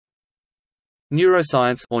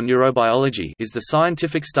Neuroscience or neurobiology is the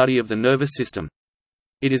scientific study of the nervous system.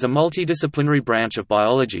 It is a multidisciplinary branch of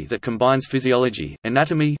biology that combines physiology,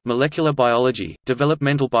 anatomy, molecular biology,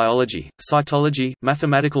 developmental biology, cytology,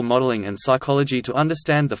 mathematical modeling and psychology to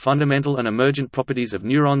understand the fundamental and emergent properties of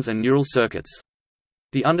neurons and neural circuits.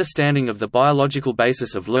 The understanding of the biological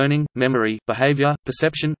basis of learning, memory, behavior,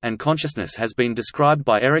 perception, and consciousness has been described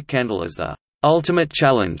by Eric Kandel as the ultimate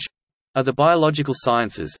challenge of the biological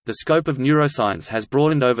sciences. The scope of neuroscience has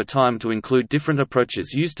broadened over time to include different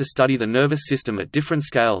approaches used to study the nervous system at different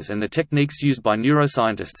scales, and the techniques used by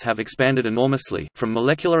neuroscientists have expanded enormously, from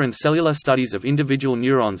molecular and cellular studies of individual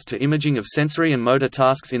neurons to imaging of sensory and motor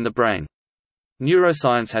tasks in the brain.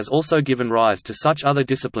 Neuroscience has also given rise to such other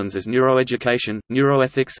disciplines as neuroeducation,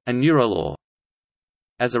 neuroethics, and neurolaw.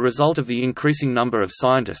 As a result of the increasing number of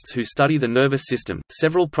scientists who study the nervous system,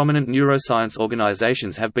 several prominent neuroscience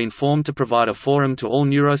organizations have been formed to provide a forum to all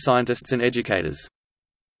neuroscientists and educators.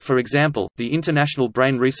 For example, the International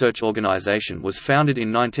Brain Research Organization was founded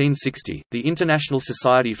in 1960, the International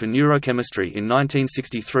Society for Neurochemistry in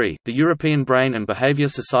 1963, the European Brain and Behavior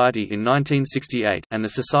Society in 1968, and the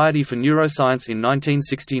Society for Neuroscience in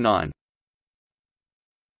 1969.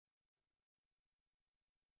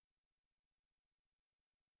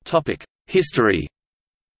 History.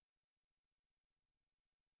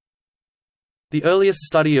 The earliest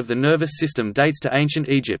study of the nervous system dates to ancient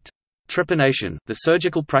Egypt. Trepanation, the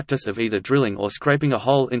surgical practice of either drilling or scraping a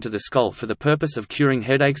hole into the skull for the purpose of curing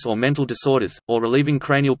headaches or mental disorders, or relieving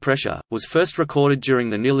cranial pressure, was first recorded during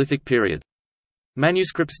the Neolithic period.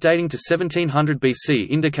 Manuscripts dating to 1700 BC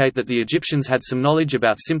indicate that the Egyptians had some knowledge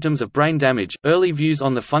about symptoms of brain damage. Early views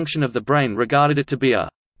on the function of the brain regarded it to be a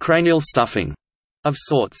cranial stuffing of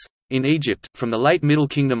sorts. In Egypt, from the late Middle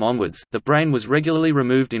Kingdom onwards, the brain was regularly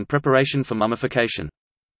removed in preparation for mummification.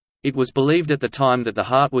 It was believed at the time that the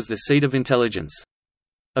heart was the seat of intelligence.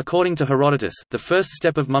 According to Herodotus, the first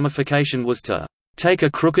step of mummification was to take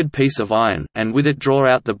a crooked piece of iron, and with it draw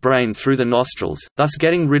out the brain through the nostrils, thus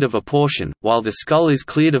getting rid of a portion, while the skull is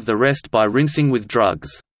cleared of the rest by rinsing with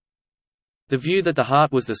drugs. The view that the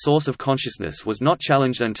heart was the source of consciousness was not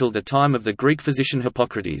challenged until the time of the Greek physician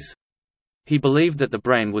Hippocrates. He believed that the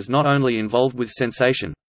brain was not only involved with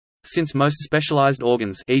sensation, since most specialized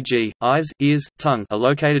organs, e.g., eyes, ears, tongue, are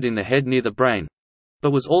located in the head near the brain,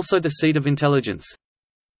 but was also the seat of intelligence.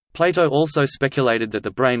 Plato also speculated that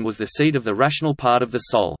the brain was the seat of the rational part of the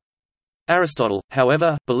soul. Aristotle,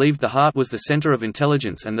 however, believed the heart was the center of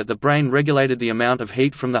intelligence and that the brain regulated the amount of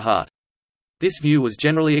heat from the heart. This view was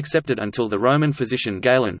generally accepted until the Roman physician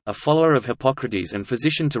Galen, a follower of Hippocrates and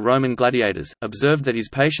physician to Roman gladiators, observed that his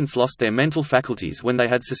patients lost their mental faculties when they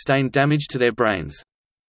had sustained damage to their brains.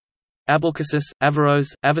 Abulcasis,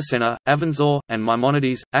 Averroes, Avicenna, Avenzoar, and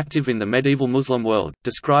Maimonides, active in the medieval Muslim world,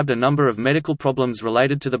 described a number of medical problems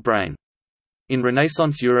related to the brain. In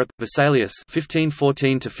Renaissance Europe, Vesalius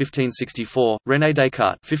 (1514–1564), René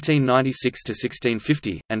Descartes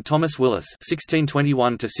 (1596–1650), and Thomas Willis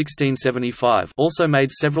 (1621–1675) also made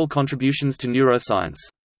several contributions to neuroscience.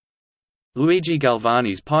 Luigi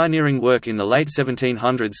Galvani's pioneering work in the late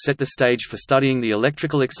 1700s set the stage for studying the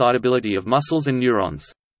electrical excitability of muscles and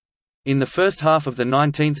neurons. In the first half of the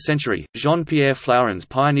 19th century, Jean-Pierre Flourens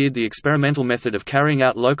pioneered the experimental method of carrying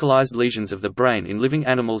out localized lesions of the brain in living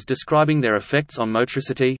animals, describing their effects on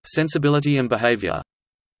motricity, sensibility and behavior.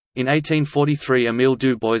 In 1843, Émile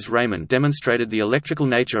du Bois-Reymond demonstrated the electrical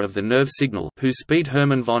nature of the nerve signal, whose speed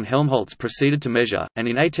Hermann von Helmholtz proceeded to measure, and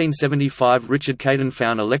in 1875 Richard Caton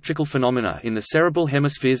found electrical phenomena in the cerebral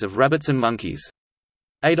hemispheres of rabbits and monkeys.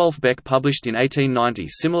 Adolf Beck published in 1890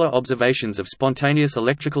 similar observations of spontaneous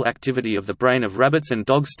electrical activity of the brain of rabbits and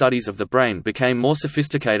dogs. Studies of the brain became more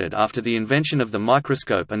sophisticated after the invention of the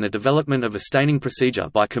microscope and the development of a staining procedure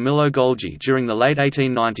by Camillo Golgi during the late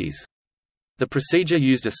 1890s. The procedure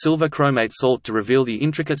used a silver chromate salt to reveal the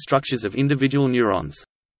intricate structures of individual neurons.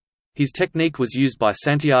 His technique was used by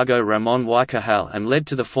Santiago Ramón y Cajal and led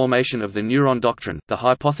to the formation of the neuron doctrine, the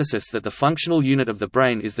hypothesis that the functional unit of the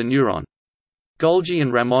brain is the neuron. Golgi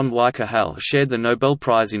and Ramón y Cajal shared the Nobel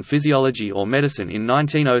Prize in Physiology or Medicine in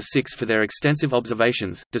 1906 for their extensive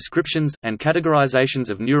observations, descriptions, and categorizations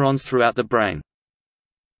of neurons throughout the brain.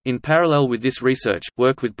 In parallel with this research,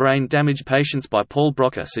 work with brain-damaged patients by Paul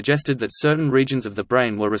Broca suggested that certain regions of the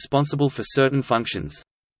brain were responsible for certain functions.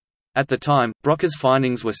 At the time, Broca's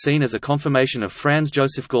findings were seen as a confirmation of Franz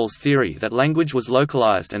Joseph Gall's theory that language was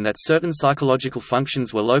localized and that certain psychological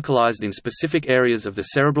functions were localized in specific areas of the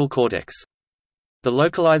cerebral cortex. The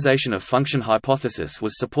localization of function hypothesis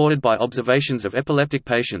was supported by observations of epileptic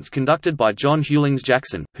patients conducted by John Hewlings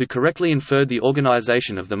Jackson, who correctly inferred the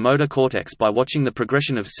organization of the motor cortex by watching the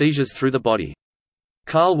progression of seizures through the body.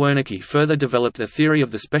 Carl Wernicke further developed a theory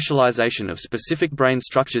of the specialization of specific brain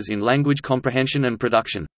structures in language comprehension and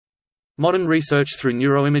production. Modern research through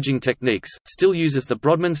neuroimaging techniques still uses the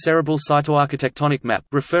Brodmann cerebral cytoarchitectonic map,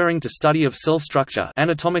 referring to study of cell structure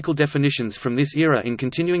anatomical definitions from this era in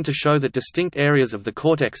continuing to show that distinct areas of the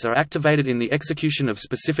cortex are activated in the execution of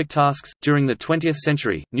specific tasks. During the 20th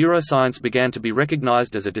century, neuroscience began to be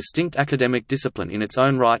recognized as a distinct academic discipline in its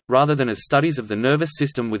own right, rather than as studies of the nervous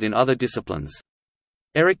system within other disciplines.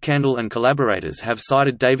 Eric Kandel and collaborators have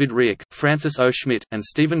cited David Rieck, Francis O. Schmidt, and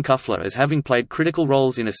Stephen Kuffler as having played critical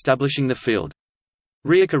roles in establishing the field.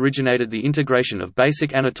 Rieck originated the integration of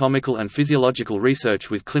basic anatomical and physiological research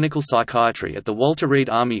with clinical psychiatry at the Walter Reed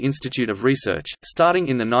Army Institute of Research, starting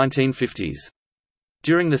in the 1950s.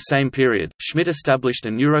 During the same period, Schmidt established a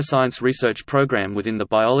neuroscience research program within the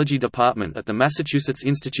biology department at the Massachusetts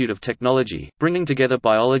Institute of Technology, bringing together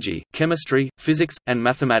biology, chemistry, physics, and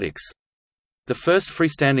mathematics. The first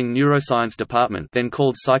freestanding neuroscience department, then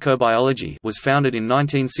called psychobiology, was founded in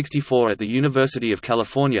 1964 at the University of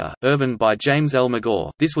California, Irvine by James L.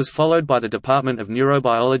 McGaw. This was followed by the Department of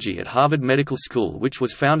Neurobiology at Harvard Medical School, which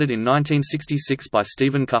was founded in 1966 by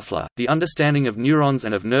Stephen Kuffler. The understanding of neurons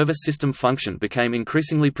and of nervous system function became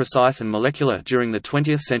increasingly precise and molecular during the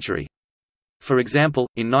 20th century. For example,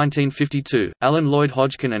 in 1952, Alan Lloyd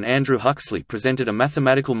Hodgkin and Andrew Huxley presented a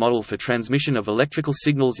mathematical model for transmission of electrical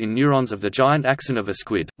signals in neurons of the giant axon of a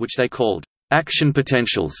squid, which they called action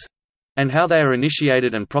potentials, and how they are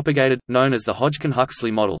initiated and propagated, known as the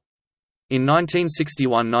Hodgkin-Huxley model. In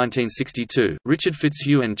 1961–1962, Richard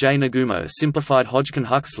Fitzhugh and J. Nagumo simplified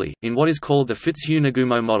Hodgkin-Huxley, in what is called the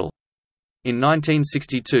Fitzhugh-Nagumo model. In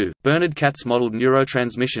 1962, Bernard Katz modeled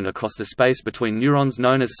neurotransmission across the space between neurons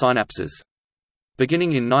known as synapses. Beginning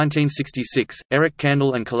in 1966, Eric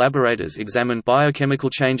Kandel and collaborators examined biochemical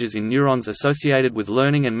changes in neurons associated with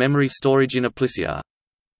learning and memory storage in aplysia.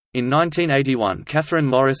 In 1981, Catherine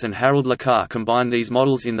Morris and Harold Lacar combined these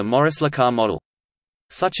models in the Morris-Lacar model.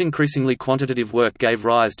 Such increasingly quantitative work gave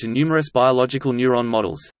rise to numerous biological neuron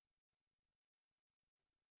models.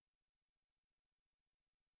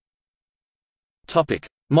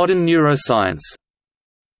 Modern neuroscience.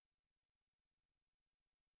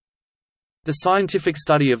 The scientific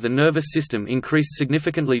study of the nervous system increased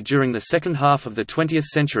significantly during the second half of the 20th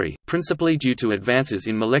century, principally due to advances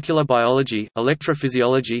in molecular biology,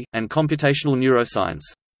 electrophysiology, and computational neuroscience.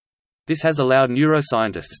 This has allowed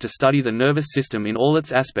neuroscientists to study the nervous system in all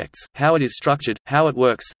its aspects: how it is structured, how it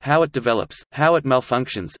works, how it develops, how it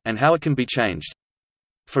malfunctions, and how it can be changed.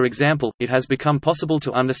 For example, it has become possible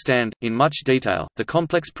to understand, in much detail, the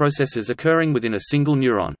complex processes occurring within a single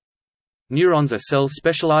neuron. Neurons are cells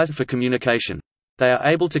specialized for communication. They are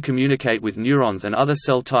able to communicate with neurons and other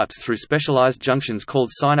cell types through specialized junctions called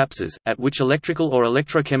synapses, at which electrical or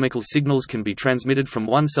electrochemical signals can be transmitted from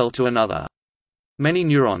one cell to another. Many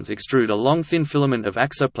neurons extrude a long thin filament of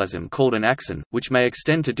axoplasm called an axon, which may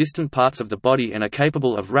extend to distant parts of the body and are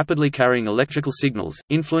capable of rapidly carrying electrical signals,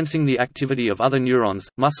 influencing the activity of other neurons,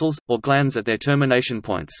 muscles, or glands at their termination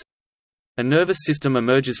points. A nervous system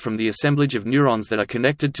emerges from the assemblage of neurons that are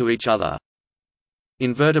connected to each other.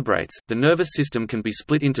 In vertebrates, the nervous system can be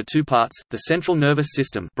split into two parts: the central nervous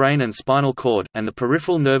system, brain and spinal cord, and the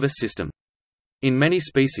peripheral nervous system. In many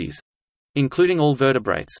species, including all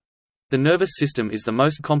vertebrates, the nervous system is the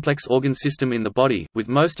most complex organ system in the body, with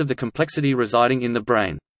most of the complexity residing in the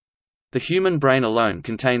brain. The human brain alone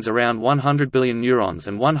contains around 100 billion neurons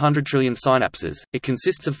and 100 trillion synapses. It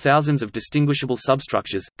consists of thousands of distinguishable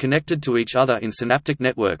substructures, connected to each other in synaptic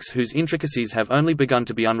networks whose intricacies have only begun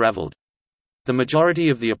to be unraveled. The majority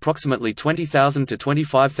of the approximately 20,000 to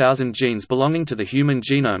 25,000 genes belonging to the human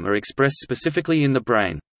genome are expressed specifically in the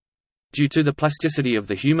brain. Due to the plasticity of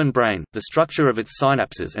the human brain, the structure of its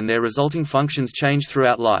synapses and their resulting functions change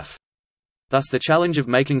throughout life. Thus the challenge of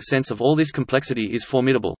making sense of all this complexity is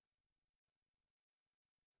formidable.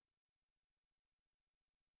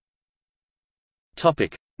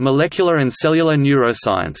 Molecular and cellular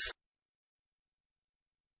neuroscience.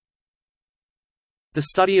 The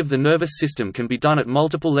study of the nervous system can be done at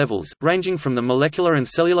multiple levels, ranging from the molecular and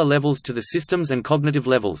cellular levels to the systems and cognitive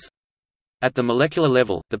levels. At the molecular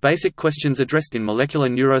level, the basic questions addressed in molecular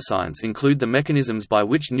neuroscience include the mechanisms by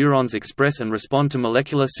which neurons express and respond to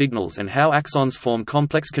molecular signals and how axons form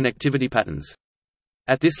complex connectivity patterns.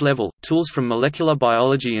 At this level, tools from molecular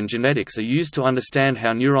biology and genetics are used to understand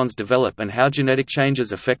how neurons develop and how genetic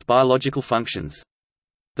changes affect biological functions.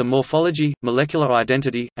 The morphology, molecular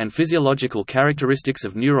identity, and physiological characteristics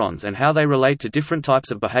of neurons and how they relate to different types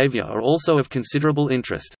of behavior are also of considerable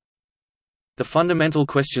interest. The fundamental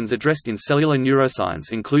questions addressed in cellular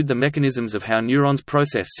neuroscience include the mechanisms of how neurons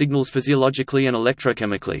process signals physiologically and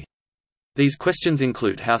electrochemically. These questions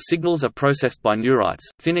include how signals are processed by neurites,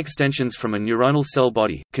 thin extensions from a neuronal cell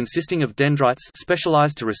body, consisting of dendrites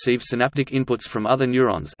specialized to receive synaptic inputs from other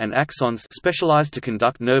neurons, and axons specialized to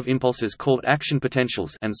conduct nerve impulses called action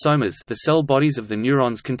potentials, and somas, the cell bodies of the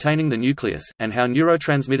neurons containing the nucleus, and how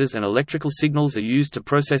neurotransmitters and electrical signals are used to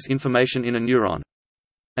process information in a neuron.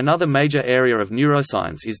 Another major area of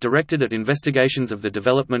neuroscience is directed at investigations of the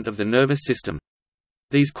development of the nervous system.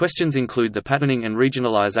 These questions include the patterning and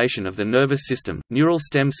regionalization of the nervous system, neural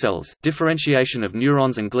stem cells, differentiation of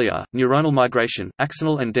neurons and glia, neuronal migration,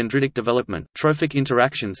 axonal and dendritic development, trophic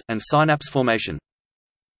interactions, and synapse formation.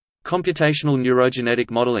 Computational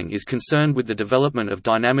neurogenetic modeling is concerned with the development of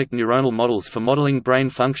dynamic neuronal models for modeling brain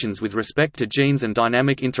functions with respect to genes and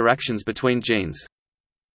dynamic interactions between genes.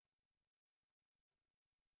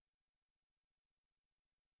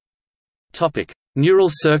 Neural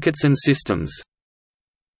circuits and systems.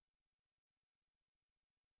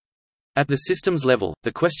 At the systems level,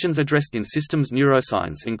 the questions addressed in systems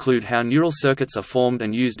neuroscience include how neural circuits are formed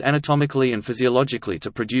and used anatomically and physiologically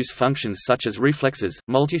to produce functions such as reflexes,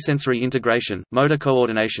 multisensory integration, motor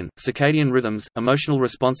coordination, circadian rhythms, emotional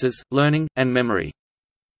responses, learning, and memory.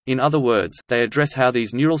 In other words, they address how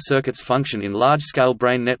these neural circuits function in large-scale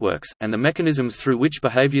brain networks, and the mechanisms through which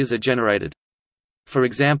behaviors are generated. For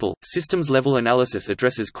example, systems-level analysis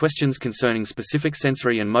addresses questions concerning specific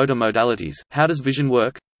sensory and motor modalities. How does vision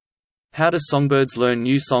work? How do songbirds learn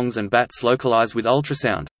new songs and bats localize with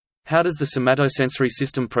ultrasound? How does the somatosensory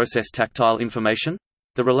system process tactile information?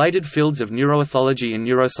 The related fields of neuroethology and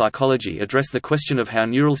neuropsychology address the question of how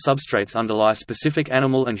neural substrates underlie specific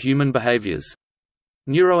animal and human behaviors.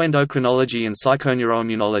 Neuroendocrinology and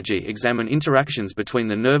psychoneuroimmunology examine interactions between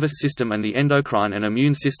the nervous system and the endocrine and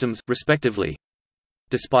immune systems, respectively.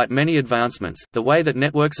 Despite many advancements, the way that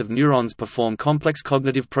networks of neurons perform complex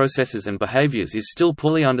cognitive processes and behaviors is still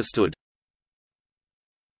poorly understood.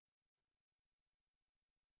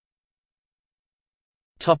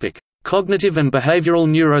 Cognitive and behavioral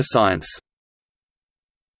neuroscience.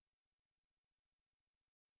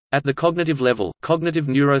 At the cognitive level, cognitive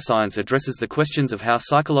neuroscience addresses the questions of how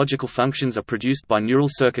psychological functions are produced by neural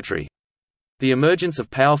circuitry. The emergence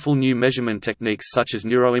of powerful new measurement techniques such as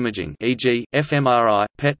neuroimaging, e.g., fMRI,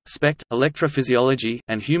 PET, SPECT, electrophysiology,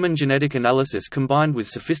 and human genetic analysis combined with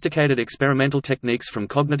sophisticated experimental techniques from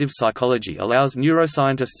cognitive psychology allows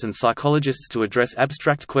neuroscientists and psychologists to address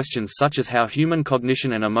abstract questions such as how human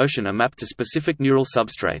cognition and emotion are mapped to specific neural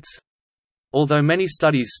substrates. Although many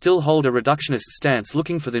studies still hold a reductionist stance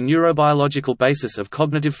looking for the neurobiological basis of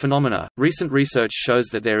cognitive phenomena, recent research shows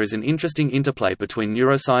that there is an interesting interplay between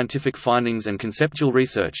neuroscientific findings and conceptual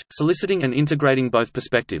research, soliciting and integrating both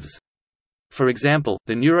perspectives. For example,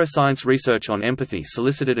 the neuroscience research on empathy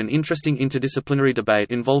solicited an interesting interdisciplinary debate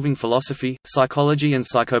involving philosophy, psychology and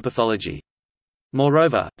psychopathology.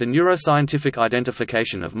 Moreover, the neuroscientific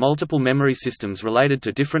identification of multiple memory systems related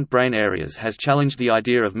to different brain areas has challenged the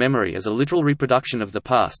idea of memory as a literal reproduction of the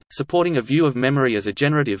past, supporting a view of memory as a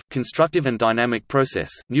generative, constructive and dynamic process.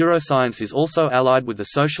 Neuroscience is also allied with the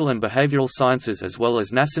social and behavioral sciences as well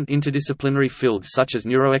as nascent interdisciplinary fields such as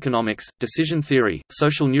neuroeconomics, decision theory,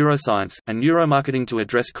 social neuroscience, and neuromarketing to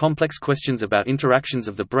address complex questions about interactions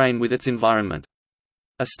of the brain with its environment.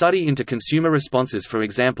 A study into consumer responses, for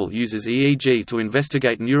example, uses EEG to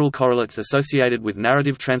investigate neural correlates associated with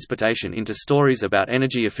narrative transportation into stories about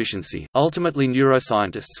energy efficiency. Ultimately,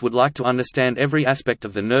 neuroscientists would like to understand every aspect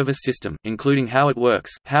of the nervous system, including how it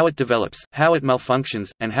works, how it develops, how it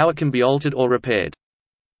malfunctions, and how it can be altered or repaired.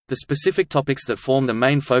 The specific topics that form the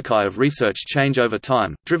main foci of research change over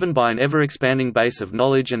time, driven by an ever-expanding base of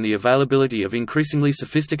knowledge and the availability of increasingly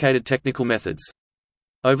sophisticated technical methods.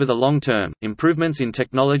 Over the long term, improvements in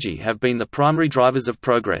technology have been the primary drivers of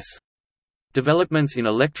progress. Developments in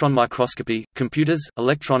electron microscopy, computers,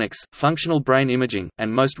 electronics, functional brain imaging,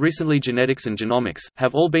 and most recently genetics and genomics,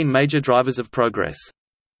 have all been major drivers of progress.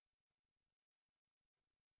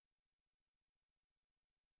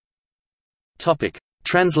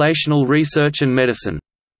 Translational research and medicine.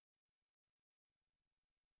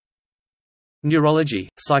 Neurology,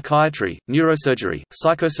 psychiatry, neurosurgery,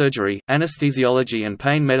 psychosurgery, anesthesiology and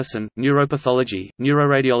pain medicine, neuropathology,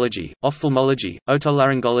 neuroradiology, ophthalmology,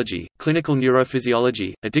 otolaryngology, clinical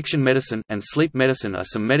neurophysiology, addiction medicine, and sleep medicine are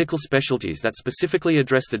some medical specialties that specifically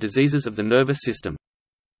address the diseases of the nervous system.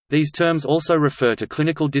 These terms also refer to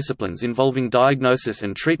clinical disciplines involving diagnosis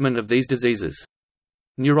and treatment of these diseases.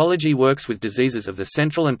 Neurology works with diseases of the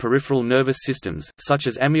central and peripheral nervous systems, such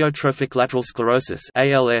as amyotrophic lateral sclerosis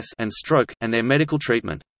 (ALS) and stroke, and their medical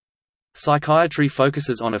treatment. Psychiatry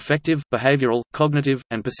focuses on affective, behavioral, cognitive,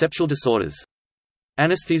 and perceptual disorders.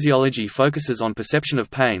 Anesthesiology focuses on perception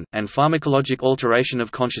of pain, and pharmacologic alteration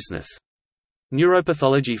of consciousness.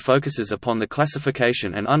 Neuropathology focuses upon the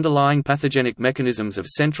classification and underlying pathogenic mechanisms of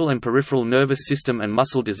central and peripheral nervous system and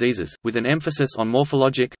muscle diseases, with an emphasis on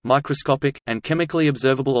morphologic, microscopic, and chemically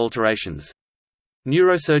observable alterations.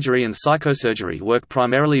 Neurosurgery and psychosurgery work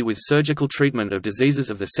primarily with surgical treatment of diseases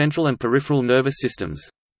of the central and peripheral nervous systems.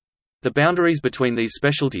 The boundaries between these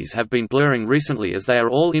specialties have been blurring recently as they are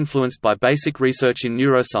all influenced by basic research in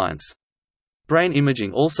neuroscience. Brain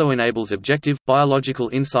imaging also enables objective, biological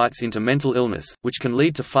insights into mental illness, which can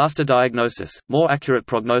lead to faster diagnosis, more accurate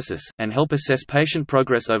prognosis, and help assess patient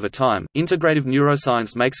progress over time. Integrative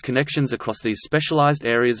neuroscience makes connections across these specialized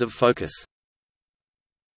areas of focus.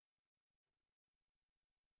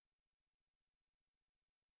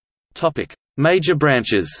 Topic: Major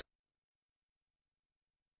branches.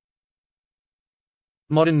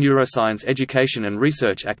 Modern neuroscience education and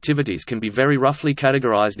research activities can be very roughly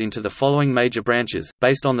categorized into the following major branches,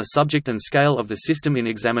 based on the subject and scale of the system in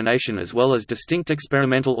examination as well as distinct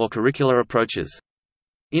experimental or curricular approaches.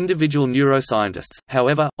 Individual neuroscientists,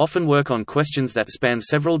 however, often work on questions that span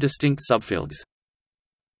several distinct subfields.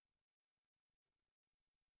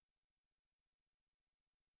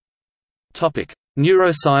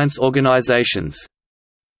 Neuroscience organizations.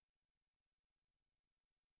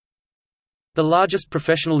 The largest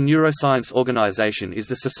professional neuroscience organization is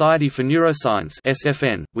the Society for Neuroscience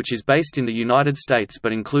 (SFN), which is based in the United States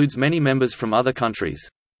but includes many members from other countries.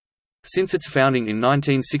 Since its founding in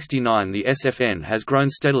 1969, the SFN has grown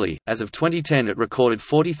steadily. As of 2010, it recorded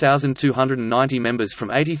 40,290 members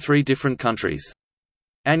from 83 different countries.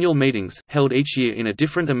 Annual meetings, held each year in a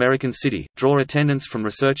different American city, draw attendance from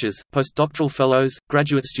researchers, postdoctoral fellows,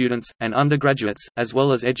 graduate students, and undergraduates, as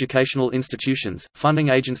well as educational institutions,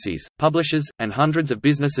 funding agencies, publishers, and hundreds of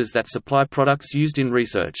businesses that supply products used in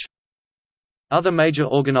research. Other major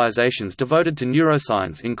organizations devoted to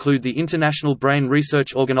neuroscience include the International Brain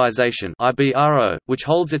Research Organization (IBRO), which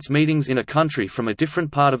holds its meetings in a country from a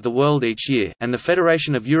different part of the world each year, and the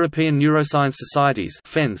Federation of European Neuroscience Societies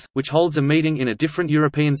 (FENS), which holds a meeting in a different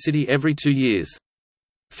European city every 2 years.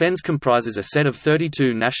 FENS comprises a set of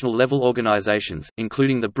 32 national-level organizations,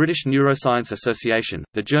 including the British Neuroscience Association,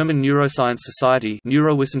 the German Neuroscience Society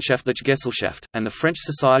Neurowissenschaftliche Gesellschaft, and the French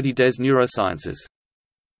Société des Neurosciences.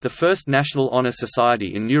 The first National Honor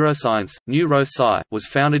Society in Neuroscience, NeuroSci, was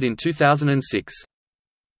founded in 2006.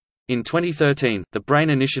 In 2013, the BRAIN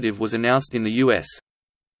Initiative was announced in the U.S.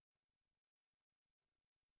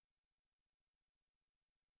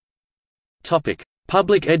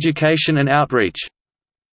 Public education and outreach.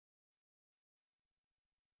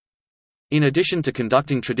 In addition to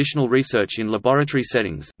conducting traditional research in laboratory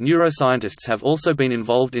settings, neuroscientists have also been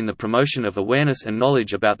involved in the promotion of awareness and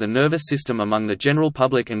knowledge about the nervous system among the general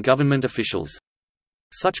public and government officials.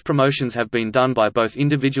 Such promotions have been done by both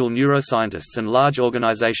individual neuroscientists and large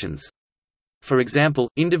organizations. For example,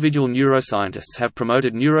 individual neuroscientists have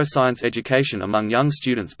promoted neuroscience education among young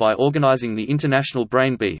students by organizing the International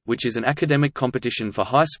Brain Bee, which is an academic competition for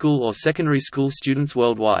high school or secondary school students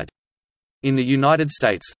worldwide. In the United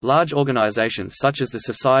States, large organizations such as the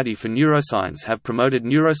Society for Neuroscience have promoted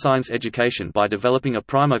neuroscience education by developing a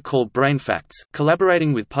primer called Brain Facts,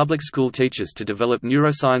 collaborating with public school teachers to develop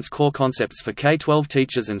neuroscience core concepts for K-12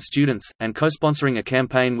 teachers and students, and co-sponsoring a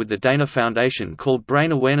campaign with the Dana Foundation called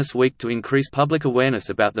Brain Awareness Week to increase public awareness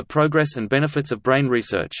about the progress and benefits of brain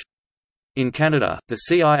research. In Canada, the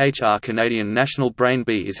CIHR Canadian National Brain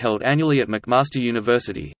Bee is held annually at McMaster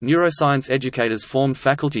University. Neuroscience educators formed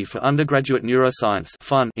Faculty for Undergraduate Neuroscience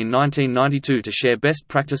 (FUN) in 1992 to share best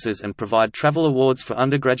practices and provide travel awards for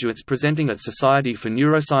undergraduates presenting at Society for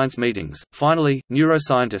Neuroscience meetings. Finally,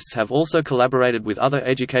 neuroscientists have also collaborated with other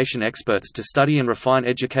education experts to study and refine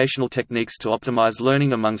educational techniques to optimize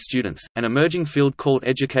learning among students, an emerging field called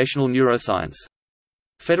educational neuroscience.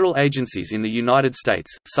 Federal agencies in the United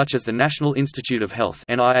States, such as the National Institute of Health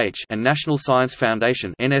 (NIH) and National Science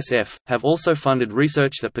Foundation (NSF), have also funded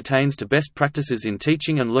research that pertains to best practices in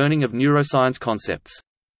teaching and learning of neuroscience concepts.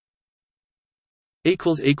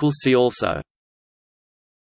 See also